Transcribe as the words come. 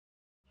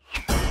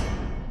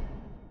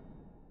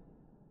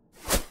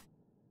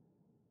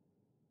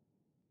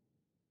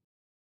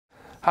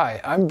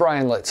Hi, I'm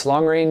Brian Litz,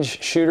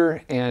 long-range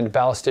shooter and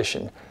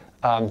ballistician.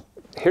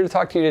 Here to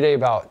talk to you today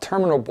about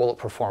terminal bullet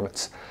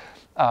performance.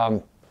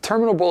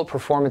 Terminal bullet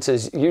performance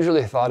is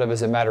usually thought of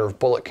as a matter of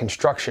bullet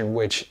construction,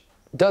 which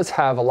does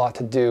have a lot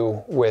to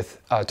do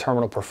with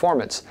terminal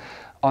performance.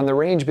 On the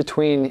range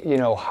between,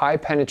 high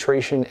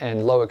penetration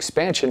and low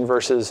expansion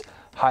versus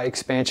high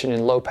expansion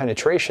and low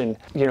penetration,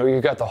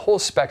 you've got the whole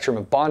spectrum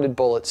of bonded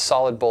bullets,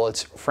 solid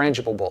bullets,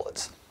 frangible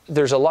bullets.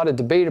 There's a lot of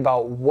debate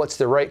about what's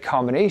the right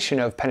combination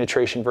of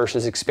penetration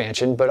versus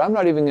expansion, but I'm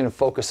not even going to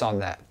focus on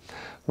that.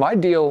 My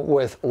deal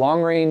with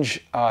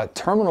long-range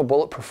terminal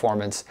bullet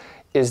performance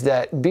is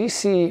that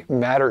BC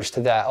matters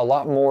to that a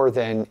lot more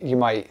than you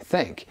might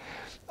think.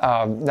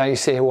 Now you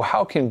say, well,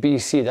 how can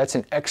BC, that's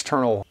an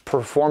external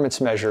performance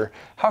measure,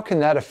 how can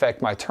that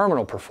affect my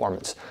terminal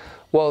performance?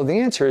 Well, the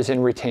answer is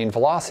in retained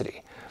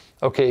velocity.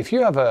 Okay, if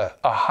you have a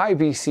high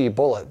BC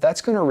bullet, that's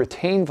going to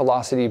retain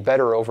velocity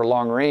better over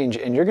long range,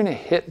 and you're going to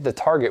hit the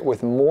target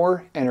with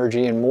more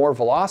energy and more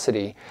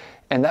velocity,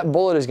 and that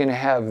bullet is going to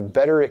have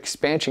better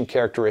expansion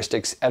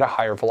characteristics at a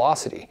higher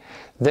velocity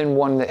than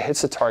one that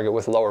hits the target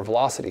with lower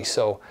velocity.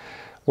 So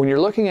when you're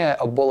looking at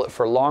a bullet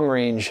for long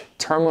range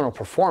terminal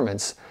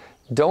performance,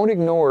 don't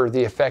ignore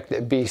the effect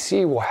that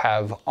BC will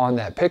have on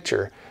that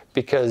picture,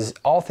 because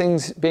all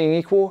things being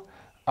equal,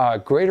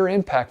 greater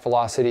impact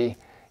velocity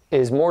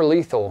is more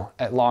lethal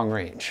at long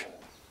range.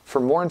 For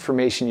more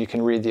information, you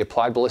can read the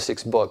Applied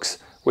Ballistics books,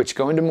 which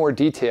go into more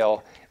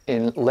detail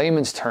in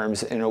layman's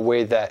terms in a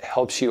way that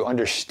helps you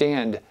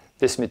understand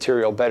this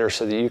material better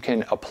so that you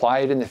can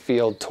apply it in the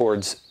field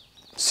towards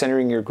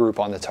centering your group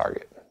on the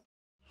target.